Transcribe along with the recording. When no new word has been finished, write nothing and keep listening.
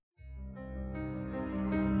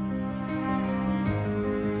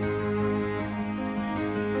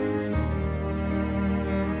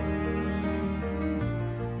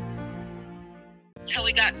until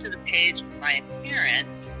we got to the page with my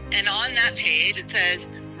parents. And on that page, it says,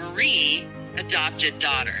 Marie, adopted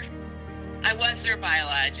daughter. I was their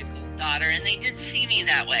biological daughter, and they did see me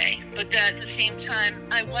that way. But at the same time,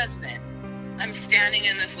 I wasn't. I'm standing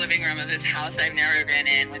in this living room of this house I've never been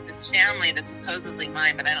in with this family that's supposedly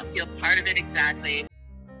mine, but I don't feel part of it exactly.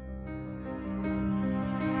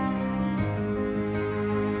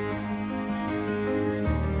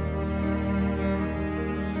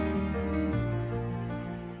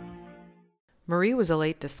 Marie was a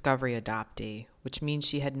late discovery adoptee, which means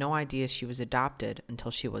she had no idea she was adopted until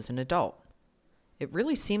she was an adult. It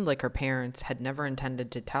really seemed like her parents had never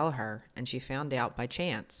intended to tell her, and she found out by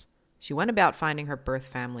chance. She went about finding her birth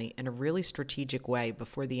family in a really strategic way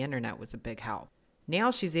before the internet was a big help.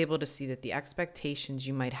 Now she's able to see that the expectations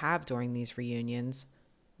you might have during these reunions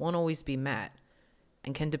won't always be met,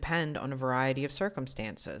 and can depend on a variety of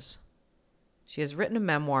circumstances. She has written a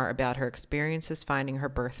memoir about her experiences finding her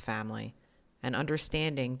birth family, and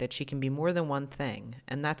understanding that she can be more than one thing,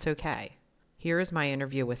 and that's okay. Here is my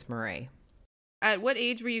interview with Marie. At what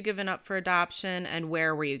age were you given up for adoption, and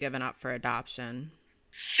where were you given up for adoption?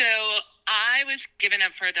 So I was given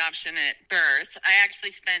up for adoption at birth. I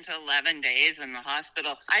actually spent 11 days in the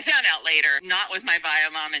hospital. I found out later, not with my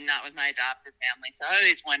bio mom and not with my adopted family. So I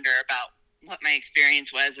always wonder about what my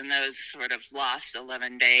experience was in those sort of lost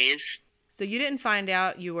 11 days. So you didn't find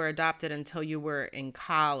out you were adopted until you were in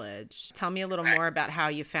college. Tell me a little more about how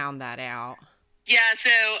you found that out. Yeah, so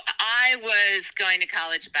I was going to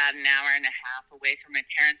college about an hour and a half away from my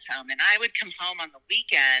parents' home, and I would come home on the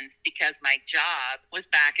weekends because my job was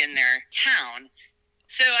back in their town.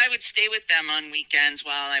 So I would stay with them on weekends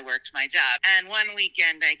while I worked my job. And one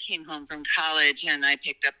weekend I came home from college and I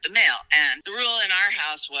picked up the mail. And the rule in our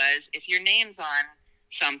house was if your name's on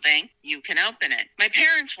something, you can open it. My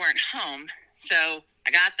parents weren't home, so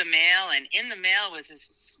I got the mail, and in the mail was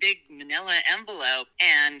this big manila envelope,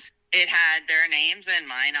 and it had their names and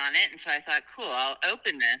mine on it. And so I thought, cool, I'll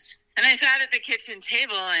open this. And I sat at the kitchen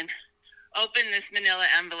table and opened this manila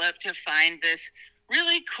envelope to find this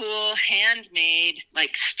really cool handmade,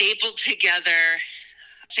 like stapled together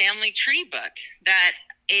family tree book that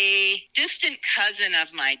a distant cousin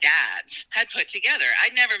of my dad's had put together.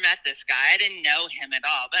 I'd never met this guy. I didn't know him at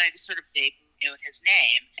all, but I just sort of vaguely knew his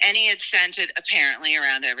name. And he had sent it apparently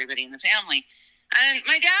around to everybody in the family. And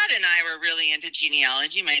my dad and I were really into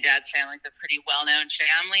genealogy. My dad's family's a pretty well-known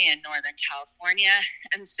family in Northern California.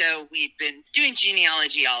 And so we'd been doing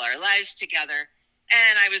genealogy all our lives together.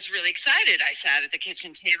 And I was really excited. I sat at the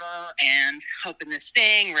kitchen table and opened this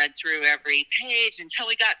thing, read through every page until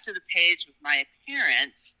we got to the page with my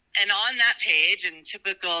parents. And on that page, in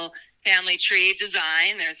typical family tree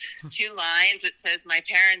design, there's two lines. It says my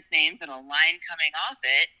parents' names and a line coming off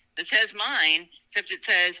it that says mine, except it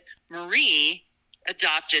says Marie,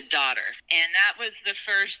 adopted daughter. And that was the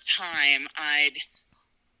first time I'd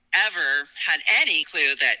ever had any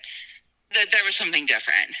clue that there was something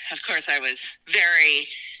different. Of course, I was very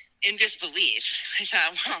in disbelief. I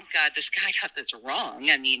thought, well, God, this guy got this wrong.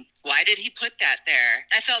 I mean, why did he put that there?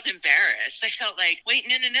 I felt embarrassed. I felt like, wait,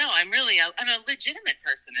 no, I'm a legitimate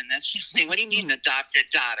person in this family. What do you mean adopted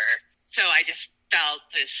daughter? So I just felt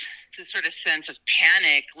this sort of sense of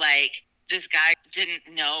panic, like this guy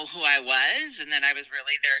didn't know who I was and that I was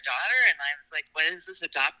really their daughter. And I was like, what is this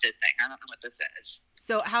adopted thing? I don't know what this is.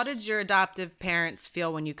 So how did your adoptive parents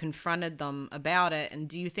feel when you confronted them about it? And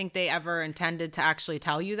do you think they ever intended to actually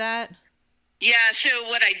tell you that? Yeah, so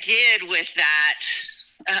what I did with that,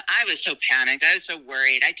 I was so panicked. I was so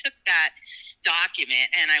worried. I took that document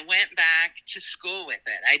and I went back to school with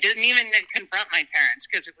it. I didn't even confront my parents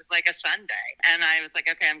because it was like a Sunday. And I was like,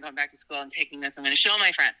 okay, I'm going back to school. I'm taking this. I'm going to show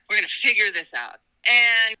my friends. We're going to figure this out.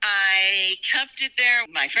 And I kept it there.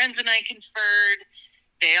 My friends and I conferred.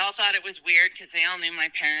 They all thought it was weird because they all knew my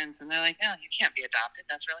parents, and they're like, no, you can't be adopted.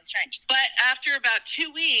 That's really strange. But after about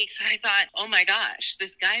 2 weeks, I thought, oh my gosh,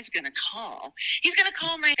 this guy's going to call. He's going to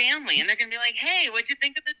call my family, and they're going to be like, hey, what'd you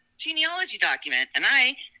think of the genealogy document? And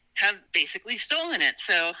I have basically stolen it.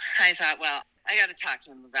 So I thought, well, I got to talk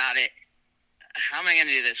to him about it. How am I going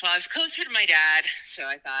to do this? Well, I was closer to my dad, so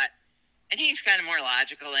I thought, and he's kind of more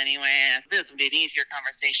logical anyway. This would be an easier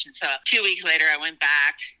conversation. So 2 weeks later, I went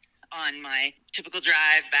back on my typical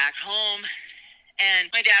drive back home, and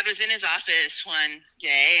my dad was in his office one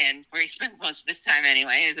day, and where he spends most of his time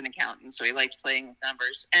anyway. He's an accountant, so he likes playing with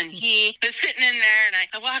numbers. And he was sitting in there, and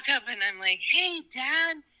I walk up and I'm like, hey,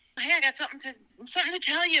 Dad, hey, I got something to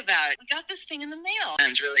tell you about. We got this thing in the mail. I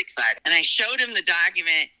was really excited. And I showed him the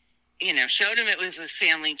document, showed him it was his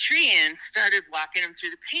family tree and started walking him through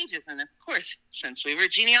the pages. And of course, since we were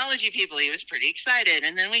genealogy people, he was pretty excited.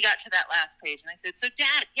 And then we got to that last page and I said, so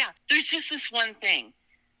Dad, yeah, there's just this one thing.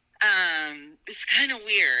 It's kind of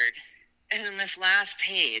weird. And in this last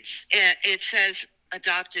page, it says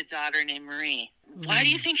adopted daughter named Marie. Why do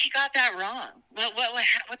you think he got that wrong?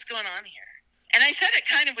 What's going on here? And I said it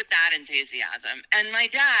kind of with that enthusiasm. And my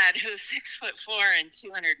dad, who was 6'4" and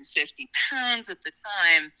 250 pounds at the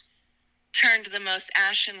time, turned the most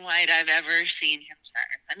ashen white I've ever seen him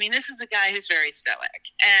turn. I mean, this is a guy who's very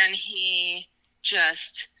stoic. And he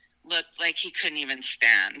just looked like he couldn't even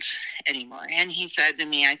stand anymore. And he said to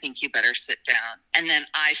me, I think you better sit down. And then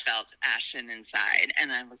I felt ashen inside. And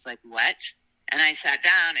I was like, what? And I sat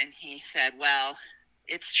down and he said, well,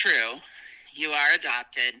 it's true. You are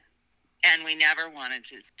adopted. And we never wanted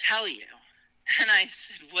to tell you. And I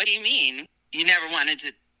said, what do you mean? You never wanted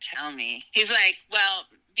to tell me? He's like, well,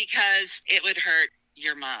 because it would hurt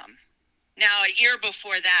your mom. Now, a year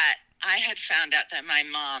before that, I had found out that my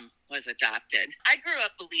mom was adopted. I grew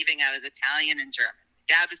up believing I was Italian and German.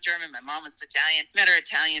 Dad was German, my mom was Italian, met her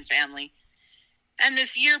Italian family. And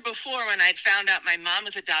this year before, when I'd found out my mom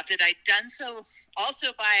was adopted, I'd done so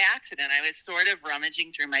also by accident. I was sort of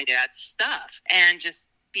rummaging through my dad's stuff and just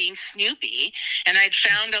being snoopy. And I'd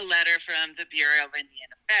found a letter from the Bureau of Indian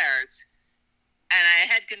Affairs. And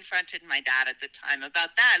I had confronted my dad at the time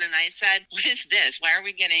about that. And I said, what is this? Why are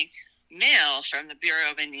we getting mail from the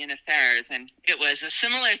Bureau of Indian Affairs? And it was a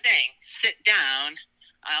similar thing. Sit down.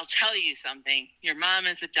 I'll tell you something. Your mom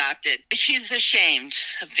is adopted. She's ashamed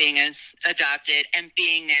of being adopted and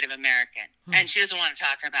being Native American. And she doesn't want to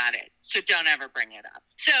talk about it. So don't ever bring it up.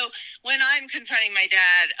 So when I'm confronting my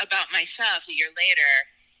dad about myself a year later,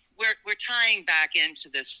 we're tying back into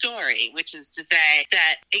this story, which is to say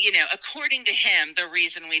that, according to him, the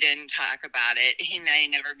reason we didn't talk about it, he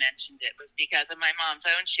never mentioned it, was because of my mom's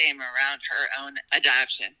own shame around her own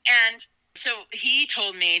adoption. And so he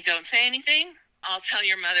told me, don't say anything. I'll tell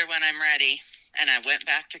your mother when I'm ready. And I went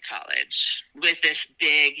back to college with this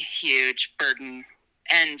big, huge burden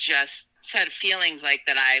and just set of feelings like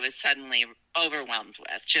that I was suddenly overwhelmed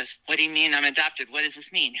with. Just, what do you mean I'm adopted? What does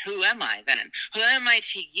this mean? Who am I then? Who am I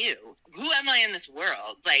to you? Who am I in this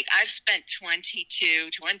world? Like, I've spent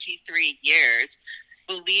 23 years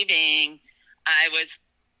believing I was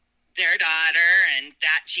their daughter and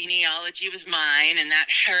that genealogy was mine and that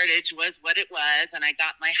heritage was what it was, and I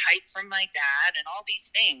got my height from my dad and all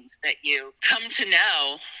these things that you come to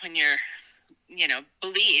know when you're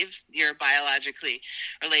believe you're biologically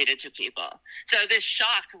related to people. So this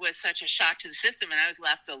shock was such a shock to the system, and I was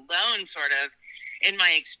left alone sort of in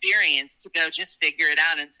my experience to go just figure it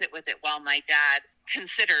out and sit with it while my dad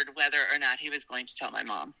considered whether or not he was going to tell my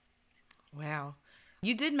mom. Wow.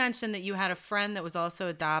 You did mention that you had a friend that was also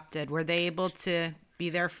adopted. Were they able to be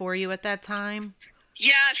there for you at that time?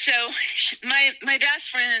 Yeah, so my best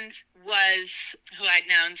friend was, who I'd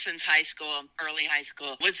known since early high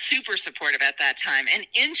school, was super supportive at that time. And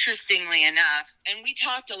interestingly enough, and we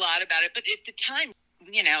talked a lot about it, but at the time,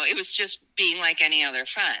 it was just being like any other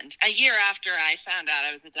friend. A year after I found out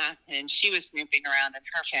I was adopted, she was snooping around in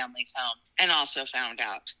her family's home and also found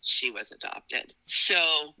out she was adopted.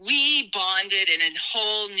 So we bonded in a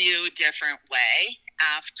whole new, different way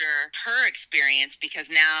after her experience, because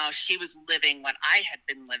now she was living what I had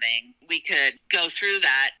been living. We could go through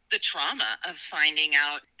that, the trauma of finding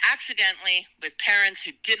out accidentally with parents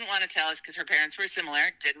who didn't want to tell us because her parents were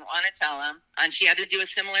similar, didn't want to tell them. And she had to do a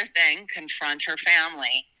similar thing, confront her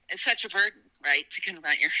family. It's such a burden, right? To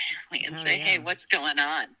confront your family and say, hey, what's going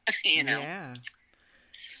on? Yeah.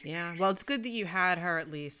 Well, it's good that you had her at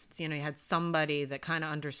least. You had somebody that kind of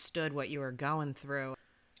understood what you were going through.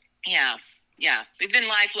 Yeah. We've been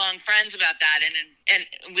lifelong friends about that. And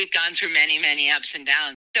we've gone through many, many ups and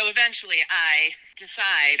downs. So eventually I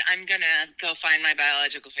decide I'm going to go find my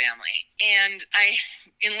biological family. And I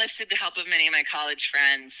enlisted the help of many of my college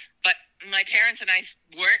friends, but my parents and I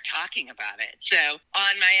weren't talking about it. So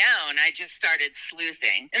on my own, I just started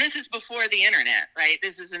sleuthing. And this is before the internet, right?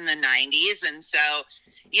 This is in the 90s. And so,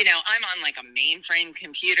 I'm on like a mainframe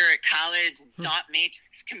computer at college, dot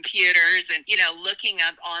matrix computers, and, looking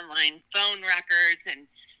up online phone records and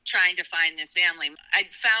trying to find this family. I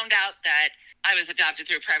found out that I was adopted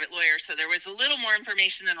through a private lawyer. So there was a little more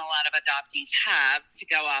information than a lot of adoptees have to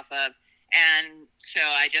go off of. And so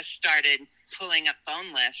I just started pulling up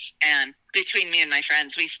phone lists, and between me and my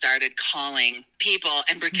friends, we started calling people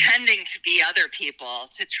and pretending to be other people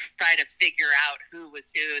to try to figure out who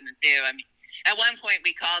was who in the zoo. I mean, At one point,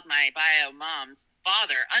 we called my bio mom's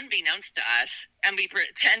father, unbeknownst to us, and we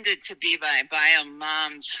pretended to be my bio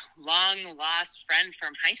mom's long-lost friend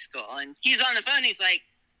from high school. And he's on the phone. He's like,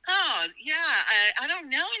 oh, yeah, I don't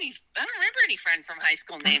remember any friend from high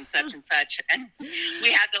school named such and such. And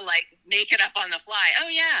we had to, like, make it up on the fly. Oh,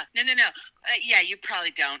 yeah. No. Yeah, you probably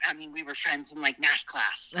don't. I mean, we were friends in, like, math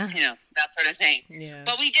class, that sort of thing. Yeah.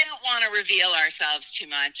 But we didn't want to reveal ourselves too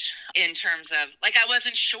much in terms of, like, I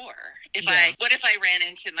wasn't sure. What if I ran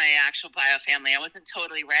into my actual bio family? I wasn't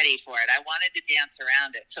totally ready for it. I wanted to dance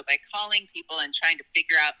around it. So by calling people and trying to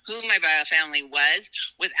figure out who my bio family was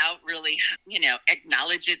without really,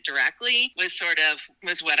 acknowledge it directly was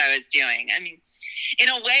what I was doing. I mean, in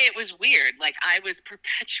a way it was weird. Like, I was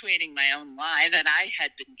perpetuating my own lie that I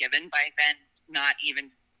had been given by then not even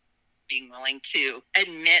being willing to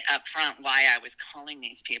admit up front why I was calling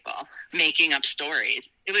these people, making up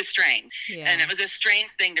stories. It was strange. Yeah. And it was a strange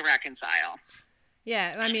thing to reconcile.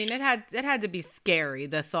 Yeah, I mean, it had to be scary,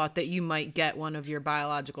 the thought that you might get one of your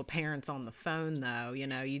biological parents on the phone, though.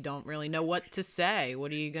 You don't really know what to say.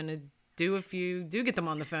 What are you going to do if you do get them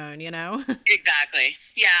on the phone, Exactly.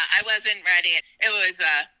 Yeah, I wasn't ready. It was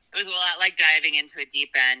a lot like diving into a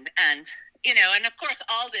deep end. And, and of course,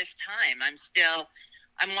 all this time,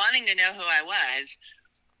 I'm wanting to know who I was,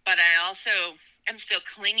 but I also am still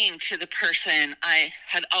clinging to the person I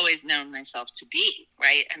had always known myself to be,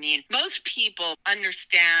 right? I mean, most people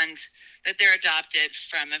understand that they're adopted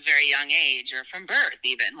from a very young age or from birth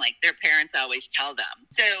even, like their parents always tell them.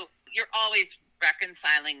 So you're always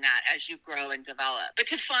reconciling that as you grow and develop. But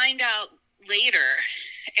to find out later,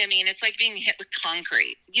 I mean, it's like being hit with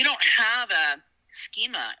concrete. You don't have a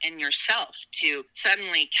schema in yourself to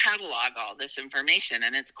suddenly catalog all this information,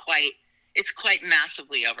 and it's quite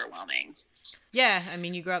massively overwhelming. Yeah, I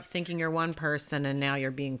mean, you grow up thinking you're one person and now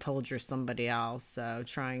you're being told you're somebody else, so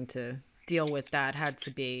trying to deal with that had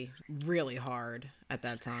to be really hard at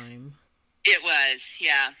that time. It was,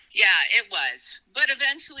 yeah, it was. But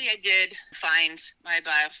eventually I did find my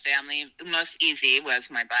bio family. The most easy was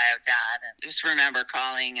my bio dad. And just remember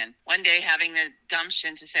calling and one day having the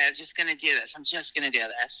gumption to say, I'm just going to do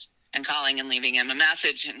this. And calling and leaving him a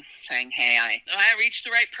message and saying, hey, I reached the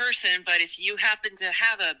right person, but if you happen to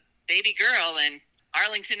have a baby girl in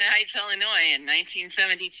Arlington Heights, Illinois in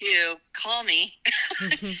 1972, call me.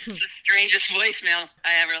 It's the strangest voicemail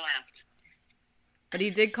I ever left. But he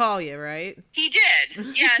did call you, right? He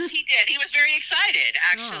did. Yes, he did. He was very excited,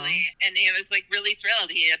 actually. Oh. And he was, like, really thrilled.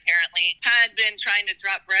 He apparently had been trying to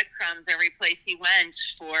drop breadcrumbs every place he went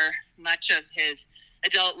for much of his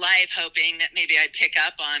adult life, hoping that maybe I'd pick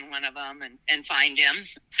up on one of them and find him.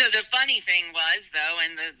 So the funny thing was, though,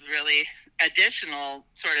 and the really additional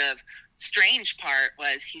sort of strange part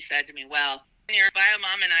was he said to me, well, your bio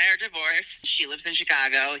mom and I are divorced. She lives in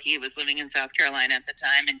Chicago. He was living in South Carolina at the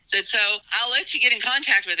time. And said, so I'll let you get in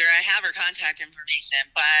contact with her. I have her contact information,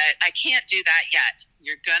 but I can't do that yet.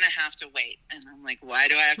 You're going to have to wait. And I'm like, why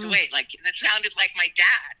do I have to wait? Like, that sounded like my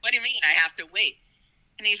dad. What do you mean I have to wait?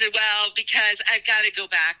 And he said, well, because I've got to go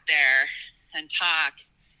back there and talk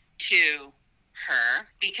to her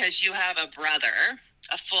because you have a brother,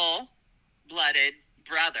 a full-blooded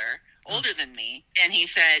brother, older than me. And he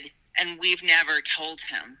said, and we've never told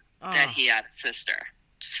him that he had a sister.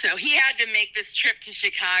 So he had to make this trip to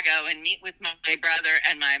Chicago and meet with my brother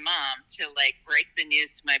and my mom to, like, break the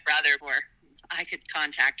news to my brother where I could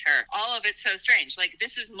contact her. All of it's so strange. Like,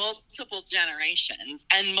 this is multiple generations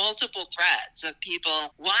and multiple threads of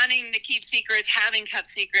people wanting to keep secrets, having kept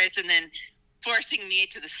secrets, and then forcing me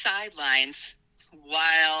to the sidelines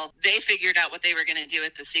while they figured out what they were going to do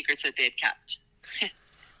with the secrets that they had kept.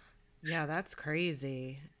 Yeah, that's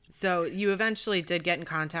crazy. So you eventually did get in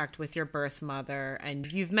contact with your birth mother,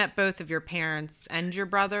 and you've met both of your parents and your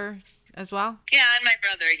brother as well? Yeah, and my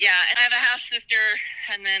brother, yeah. And I have a half-sister,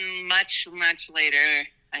 and then much, much later,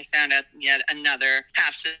 I found out yet another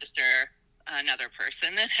half-sister, another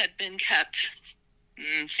person that had been kept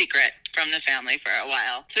secret from the family for a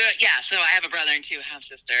while. So, yeah, so I have a brother and two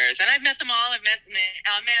half-sisters, and I've met them all. I've met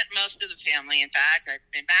most of the family, in fact. I've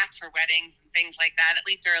been back for weddings and things like that, at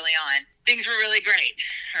least early on. Things were really great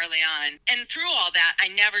early on. And through all that, I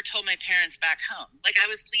never told my parents back home. Like, I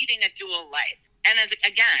was leading a dual life. And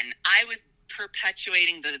again, I was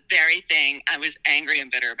perpetuating the very thing I was angry and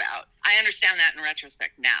bitter about. I understand that in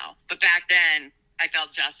retrospect now. But back then, I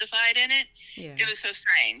felt justified in it. Yeah. It was so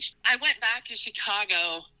strange. I went back to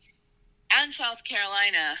Chicago and South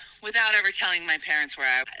Carolina without ever telling my parents where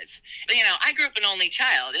I was. But, I grew up an only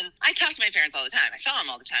child, and I talked to my parents all the time. I saw them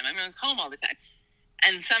all the time. I was home all the time.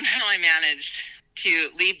 And somehow I managed to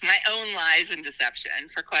leave my own lies and deception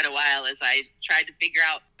for quite a while as I tried to figure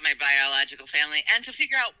out my biological family and to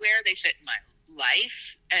figure out where they fit in my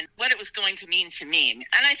life and what it was going to mean to me.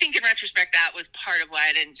 And I think in retrospect, that was part of why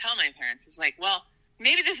I didn't tell my parents. It's like, well,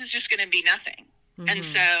 maybe this is just going to be nothing. Mm-hmm. And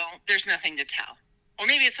so there's nothing to tell. Or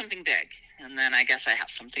maybe it's something big. And then I guess I have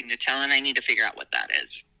something to tell and I need to figure out what that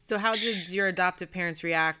is. So how did your adoptive parents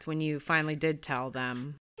react when you finally did tell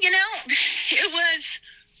them? You know, it was,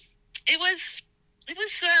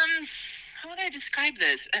 how would I describe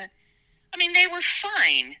this? I mean, they were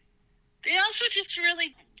fine. They also just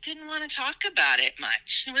really didn't want to talk about it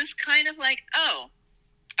much. It was kind of like, oh,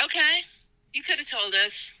 okay, you could have told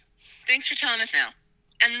us. Thanks for telling us now.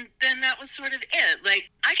 And then that was sort of it. Like,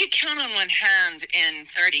 I could count on one hand in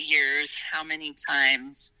 30 years how many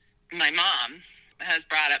times my mom has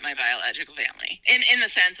brought up my biological family. In the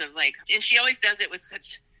sense of like, and she always does it with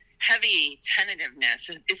such heavy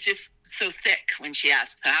tentativeness. It's just so thick when she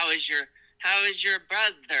asks, how is your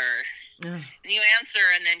brother? Ugh. And you answer,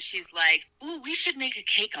 and then she's like, ooh, we should make a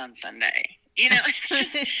cake on Sunday. You know,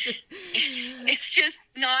 it's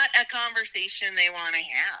just not a conversation they want to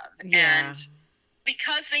have. Yeah. And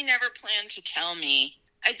because they never planned to tell me,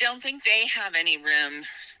 I don't think they have any room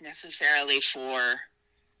necessarily for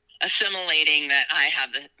assimilating that I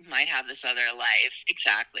might have this other life.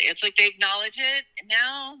 Exactly. It's like they acknowledge it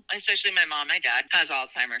now, especially my mom. My dad has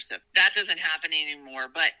Alzheimer's, so that doesn't happen anymore.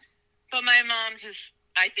 But my mom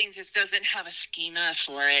I think just doesn't have a schema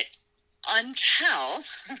for it until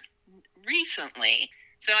recently.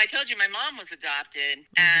 So I told you my mom was adopted,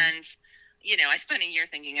 and you know, I spent a year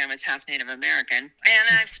thinking I was half Native American, and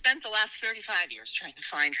I've spent the last 35 years trying to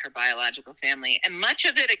find her biological family, and much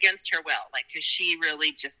of it against her will, like, because she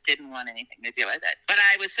really just didn't want anything to do with it. But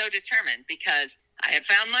I was so determined because I had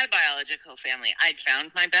found my biological family. I'd found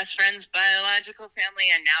my best friend's biological family,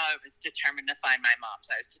 and now I was determined to find my mom's.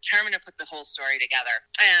 I was determined to put the whole story together.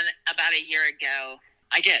 And about a year ago,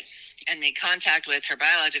 I did, and made contact with her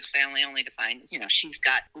biological family only to find, you know, she's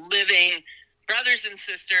got living brothers and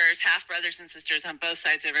sisters, half brothers and sisters on both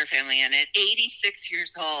sides of her family. And at 86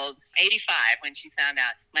 years old, 85, when she found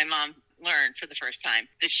out, my mom learned for the first time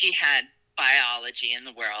that she had biology in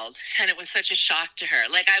the world. And it was such a shock to her.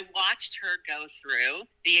 Like, I watched her go through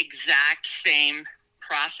the exact same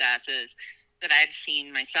processes that I'd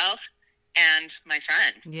seen myself and my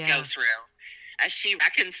friend go through as she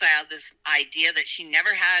reconciled this idea that she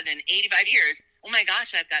never had in 85 years. Oh my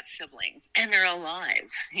gosh, I've got siblings and they're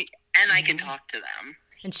alive and I can talk to them.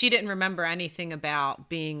 And she didn't remember anything about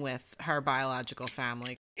being with her biological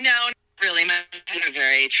family. No, really. My mom had a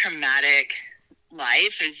very traumatic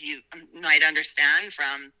life, as you might understand,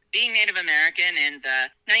 from being Native American in the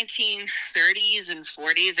 1930s and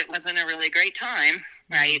 40s. It wasn't a really great time,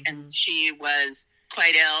 right? Mm-hmm. And she was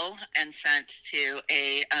quite ill and sent to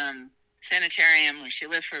a sanitarium where she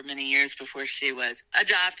lived for many years before she was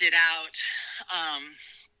adopted out,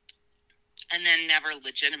 and then never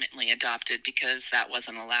legitimately adopted because that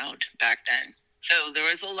wasn't allowed back then. So there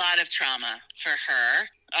was a lot of trauma for her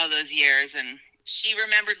all those years, and she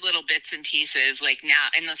remembered little bits and pieces. Like now,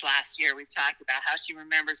 in this last year, we've talked about how she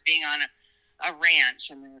remembers being on a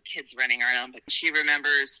ranch and there were kids running around, but she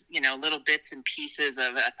remembers, you know, little bits and pieces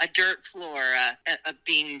of a dirt floor, of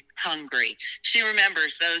being hungry. She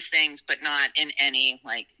remembers those things, but not in any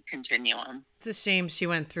like continuum. It's a shame she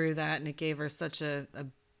went through that and it gave her such a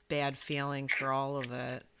bad feeling for all of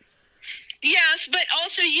it. Yes, but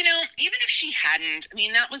also, you know, even if she hadn't, I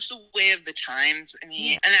mean, that was the way of the times. I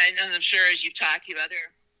mean, and I'm sure as you talk to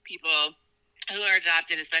other people who are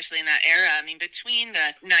adopted, especially in that era, I mean, between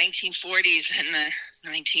the 1940s and the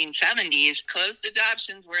 1970s, closed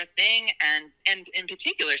adoptions were a thing. And in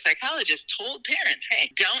particular, psychologists told parents,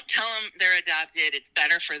 hey, don't tell them they're adopted. It's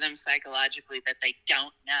better for them psychologically that they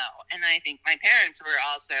don't know. And I think my parents were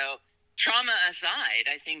also, trauma aside,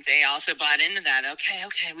 I think they also bought into that. Okay,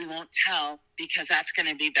 we won't tell because that's going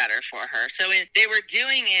to be better for her. So they were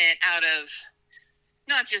doing it out of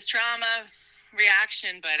not just trauma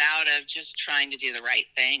reaction, but out of just trying to do the right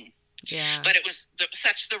thing. Yeah. But it was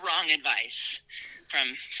such the wrong advice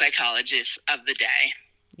from psychologists of the day.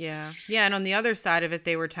 Yeah. Yeah. And on the other side of it,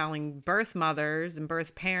 they were telling birth mothers and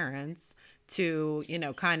birth parents to, you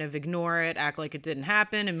know, kind of ignore it, act like it didn't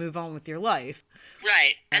happen and move on with your life.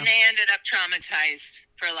 Right. And they ended up traumatized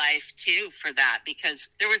for life too for that, because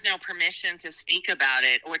there was no permission to speak about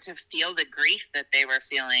it or to feel the grief that they were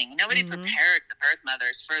feeling. Nobody prepared the birth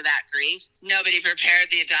mothers for that grief. Nobody prepared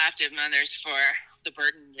the adoptive mothers for the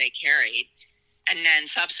burden they carried. And then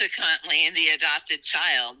subsequently the adopted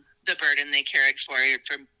child, the burden they carried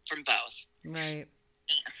from both. Right.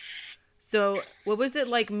 So, what was it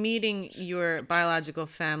like meeting your biological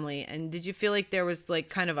family? And did you feel like there was like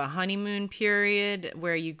kind of a honeymoon period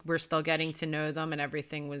where you were still getting to know them and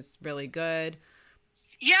everything was really good?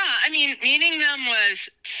 Yeah, I mean, meeting them was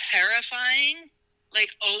terrifying,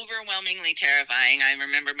 like overwhelmingly terrifying. I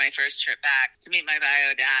remember my first trip back to meet my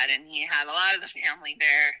bio dad, and he had a lot of the family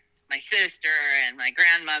there, my sister and my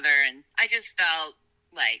grandmother, and I just felt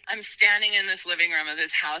like I'm standing in this living room of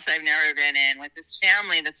this house I've never been in with this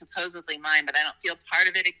family that's supposedly mine, but I don't feel part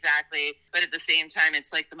of it exactly. But at the same time,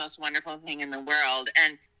 it's like the most wonderful thing in the world.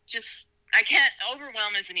 And just, I can't,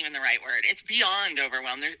 overwhelm isn't even the right word. It's beyond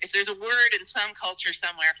overwhelm. If there's a word in some culture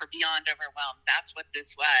somewhere for beyond overwhelm, that's what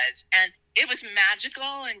this was. And it was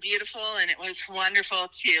magical and beautiful, and it was wonderful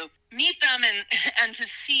to meet them and to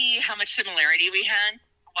see how much similarity we had.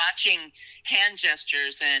 Watching hand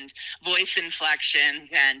gestures and voice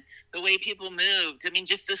inflections and the way people moved. I mean,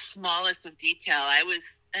 just the smallest of detail. I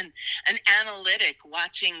was an analytic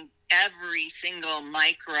watching every single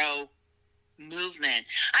micro movement.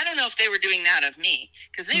 I don't know if they were doing that of me,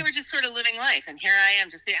 because they were just sort of living life. And here I am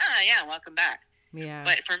just saying, yeah, welcome back. Yeah.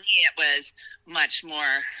 But for me, it was much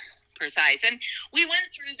more precise. And we went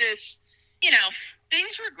through this,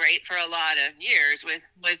 things were great for a lot of years.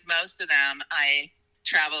 With most of them, I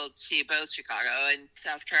traveled to both Chicago and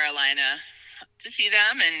South Carolina to see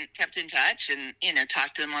them and kept in touch and,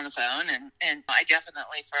 talked to them on the phone. And I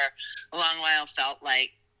definitely for a long while felt like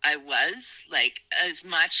I was like as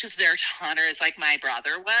much of their daughter as like my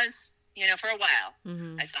brother was, for a while.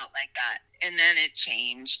 Mm-hmm. I felt like that. And then it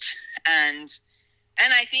changed. And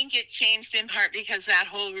I think it changed in part because that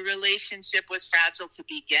whole relationship was fragile to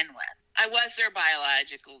begin with. I was their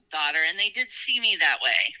biological daughter, and they did see me that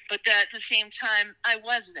way. But at the same time, I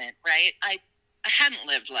wasn't, right? I hadn't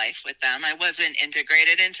lived life with them. I wasn't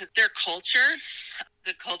integrated into their culture,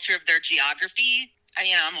 the culture of their geography.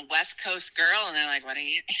 I'm a West Coast girl, and they're like, what are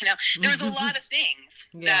you, there was a lot of things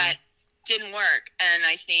that didn't work. And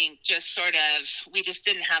I think just sort of, we just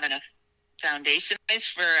didn't have enough foundation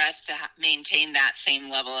for us to maintain that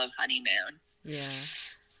same level of honeymoon.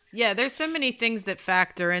 Yeah, there's so many things that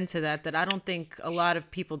factor into that I don't think a lot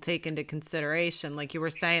of people take into consideration. Like you were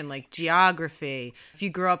saying, like geography, if you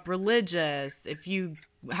grew up religious, if you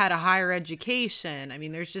had a higher education. I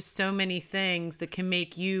mean, there's just so many things that can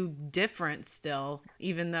make you different still,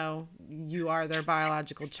 even though you are their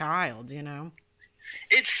biological child,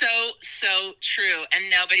 It's so true. And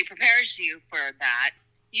nobody prepares you for that.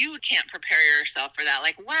 You can't prepare yourself for that.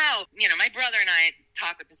 Like, wow, my brother and I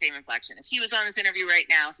talk with the same inflection. If he was on this interview right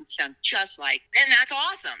now, he'd sound just like, and that's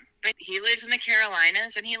awesome. But he lives in the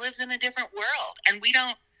Carolinas and he lives in a different world. And we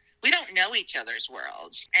don't know each other's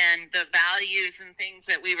worlds. And the values and things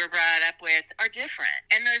that we were brought up with are different.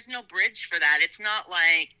 And there's no bridge for that. It's not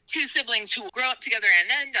like two siblings who grow up together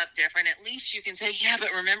and end up different. At least you can say, yeah,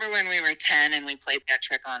 but remember when we were 10 and we played that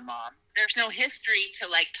trick on mom? There's no history to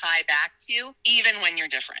tie back to, even when you're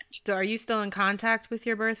different. So are you still in contact with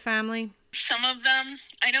your birth family? Some of them,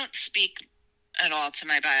 I don't speak at all to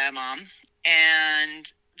my bio mom,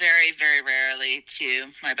 and very, very rarely to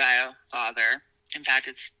my bio father. In fact,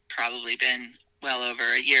 it's probably been well over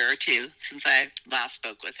a year or two since I last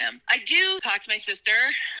spoke with him. I do talk to my sister.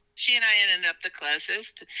 She and I ended up the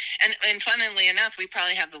closest. And funnily enough, we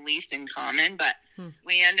probably have the least in common, but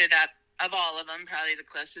we ended up, of all of them, probably the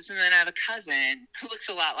closest. And then I have a cousin who looks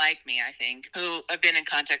a lot like me, I think, who I've been in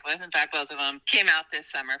contact with. In fact, both of them came out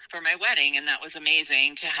this summer for my wedding, and that was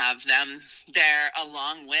amazing to have them there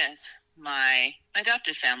along with my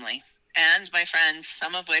adopted family. And my friends,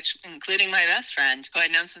 some of which, including my best friend, who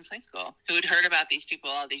I'd known since high school, who had heard about these people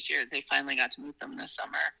all these years, they finally got to meet them this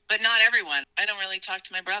summer. But not everyone. I don't really talk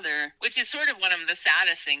to my brother, which is sort of one of the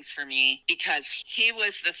saddest things for me, because he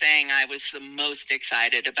was the thing I was the most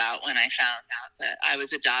excited about when I found out that I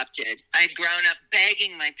was adopted. I'd grown up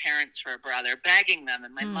begging my parents for a brother, begging them,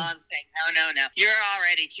 and my mom saying, no, you're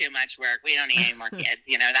already too much work. We don't need any more kids,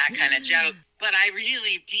 that kind of joke. But I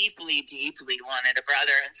really deeply, deeply wanted a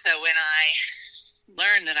brother. And so when I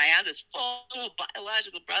learned that I had this full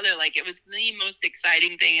biological brother, it was the most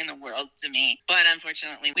exciting thing in the world to me. But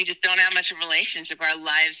unfortunately, we just don't have much of a relationship. Our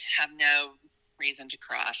lives have no reason to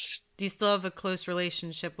cross. Do you still have a close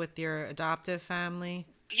relationship with your adoptive family?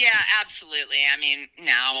 Yeah, absolutely. I mean,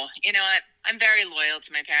 now, you know what? I'm very loyal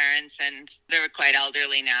to my parents, and they're quite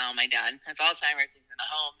elderly now. My dad has Alzheimer's. He's in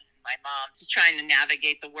a home. My mom is trying to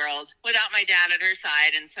navigate the world without my dad at her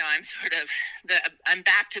side. And so I'm sort of, I'm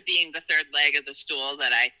back to being the third leg of the stool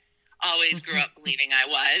that I always grew up believing I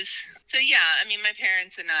was. So yeah, I mean, my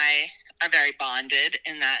parents and I are very bonded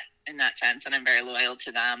in that in that sense, and I'm very loyal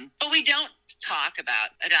to them. But we don't talk about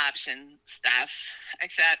adoption stuff,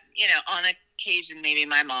 except, on occasion, maybe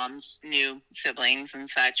my mom's new siblings and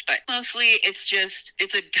such. But mostly it's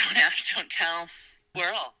a don't ask, don't tell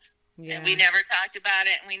world. Yeah. And we never talked about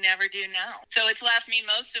it, and we never do now. So it's left me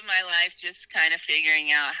most of my life just kind of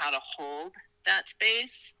figuring out how to hold that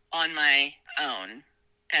space on my own.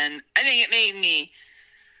 And I think it made me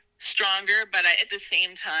stronger, but at the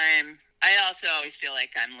same time, I also always feel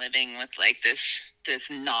like I'm living with like this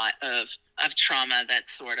knot of trauma that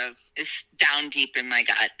sort of is down deep in my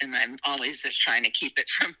gut, and I'm always just trying to keep it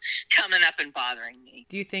from coming up and bothering me.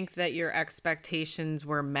 Do you think that your expectations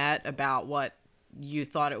were met about what you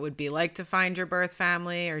thought it would be like to find your birth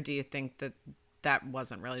family, or do you think that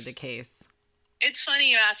wasn't really the case? It's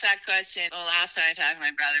funny you asked that question. The last time I talked to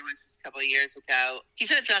my brother was a couple of years ago. He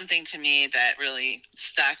said something to me that really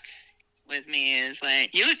stuck with me, is like,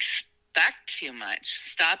 you expect too much.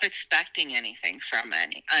 Stop expecting anything from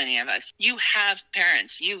any of us. You have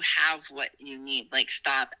parents. You have what you need. Like,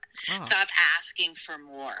 stop asking for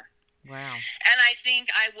more. Wow. And I think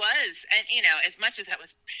I was, and as much as that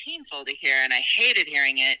was painful to hear, and I hated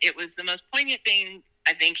hearing it, it was the most poignant thing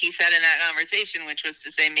I think he said in that conversation, which was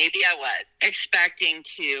to say, maybe I was expecting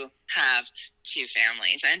to have two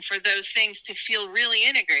families, and for those things to feel really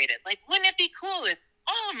integrated. Like, wouldn't it be cool if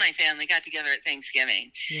all of my family got together at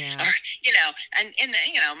Thanksgiving? Yeah. Or,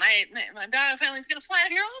 my dog family's going to fly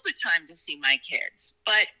out here all the time to see my kids.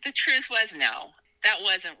 But the truth was, no. That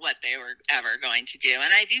wasn't what they were ever going to do.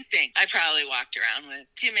 And I do think I probably walked around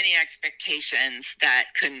with too many expectations that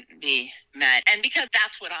couldn't be met. And because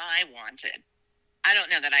that's what I wanted. I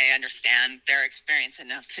don't know that I understand their experience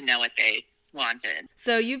enough to know what they wanted.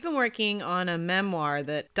 So you've been working on a memoir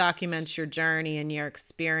that documents your journey and your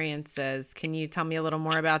experiences. Can you tell me a little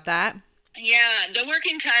more about that? Yeah, the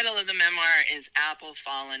working title of the memoir is Apple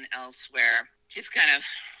Fallen Elsewhere. Just kind of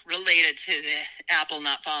related to the apple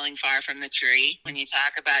not falling far from the tree when you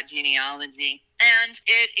talk about genealogy. And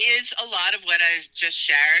it is a lot of what I've just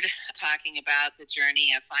shared, talking about the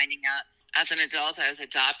journey of finding out as an adult I was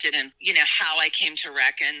adopted, and, how I came to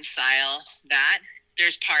reconcile that.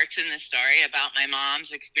 There's parts in the story about my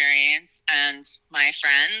mom's experience and my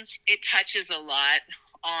friends. It touches a lot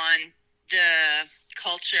on the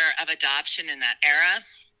culture of adoption in that era,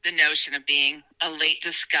 the notion of being a late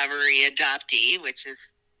discovery adoptee, which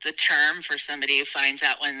is the term for somebody who finds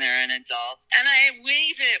out when they're an adult. And I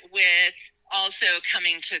weave it with also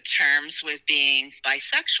coming to terms with being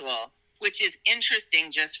bisexual, which is interesting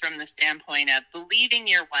just from the standpoint of believing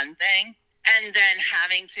you're one thing and then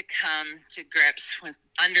having to come to grips with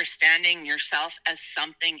understanding yourself as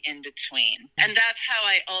something in between. And that's how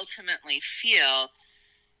I ultimately feel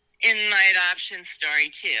in my adoption story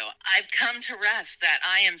too. I've come to rest that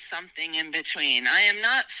I am something in between. I am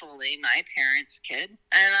not fully my parents' kid, and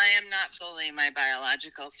I am not fully my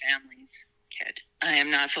biological family's kid. I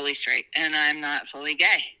am not fully straight, and I'm not fully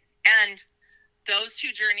gay. And those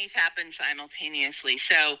two journeys happen simultaneously.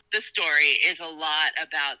 So the story is a lot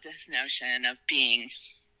about this notion of being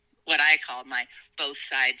what I call my both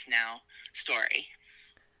sides now story.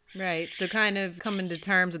 Right. So kind of coming to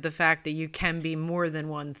terms with the fact that you can be more than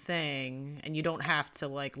one thing, and you don't have to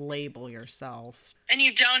label yourself. And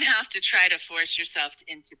you don't have to try to force yourself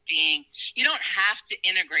into being, you don't have to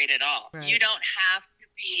integrate it all. Right. You don't have to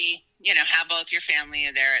be, have both your family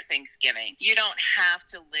there at Thanksgiving. You don't have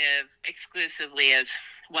to live exclusively as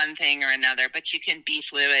one thing or another, but you can be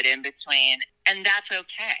fluid in between. And that's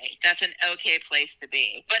okay. That's an okay place to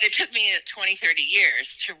be. But it took me 20, 30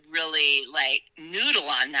 years to really noodle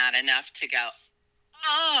on that enough to go,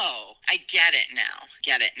 oh, I get it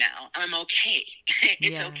now. I'm okay.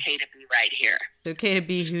 It's okay to be right here. It's okay to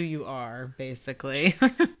be who you are, basically.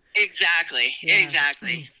 Exactly. Yeah.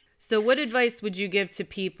 Exactly. So what advice would you give to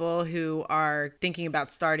people who are thinking about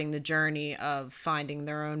starting the journey of finding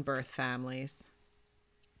their own birth families?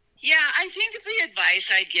 Yeah, I think the advice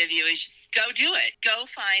I'd give you is go do it. Go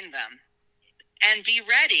find them and be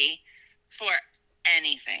ready for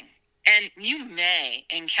anything. And you may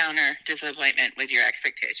encounter disappointment with your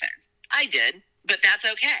expectations. I did, but that's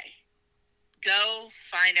okay. Go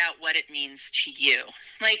find out what it means to you.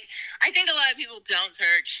 I think a lot of people don't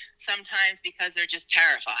search sometimes because they're just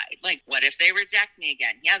terrified. What if they reject me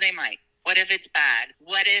again? Yeah, they might. What if it's bad?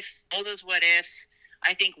 What if, all those what ifs,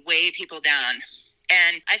 I think, weigh people down.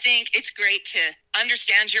 And I think it's great to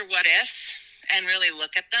understand your what ifs and really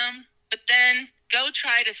look at them, but then go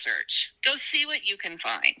try to search. Go see what you can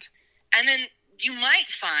find. And then you might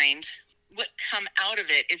find what come out of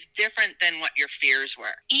it is different than what your fears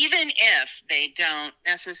were. Even if they don't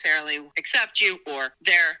necessarily accept you, or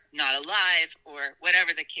they're not alive, or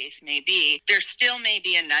whatever the case may be, there still may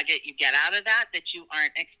be a nugget you get out of that you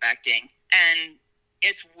aren't expecting. And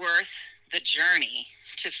it's worth the journey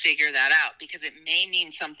to figure that out, because it may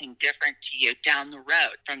mean something different to you down the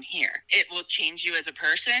road from here. It will change you as a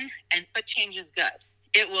person, but change is good.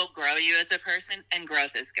 It will grow you as a person, and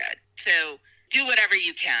growth is good. So do whatever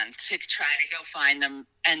you can to try to go find them,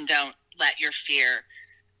 and don't let your fear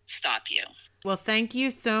stop you. Well, thank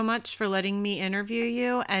you so much for letting me interview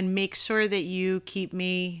you, and make sure that you keep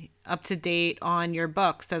me up to date on your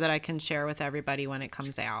book so that I can share with everybody when it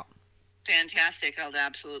comes out. Fantastic. I'll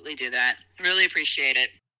absolutely do that. Really appreciate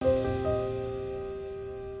it.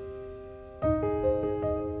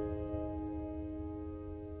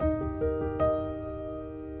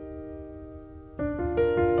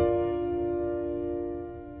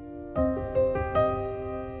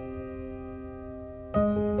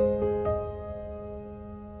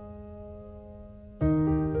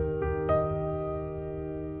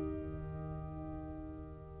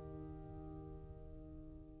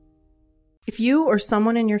 If you or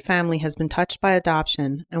someone in your family has been touched by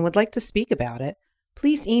adoption and would like to speak about it,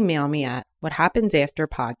 please email me at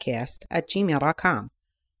whathappensadterpodcast@gmail.com.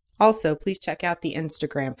 Also, please check out the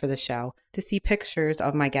Instagram for the show to see pictures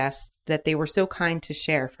of my guests that they were so kind to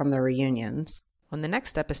share from the reunions. On the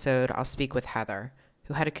next episode, I'll speak with Heather,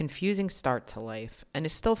 who had a confusing start to life and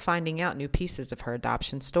is still finding out new pieces of her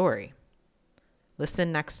adoption story.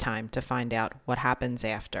 Listen next time to find out what happens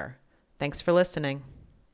after. Thanks for listening.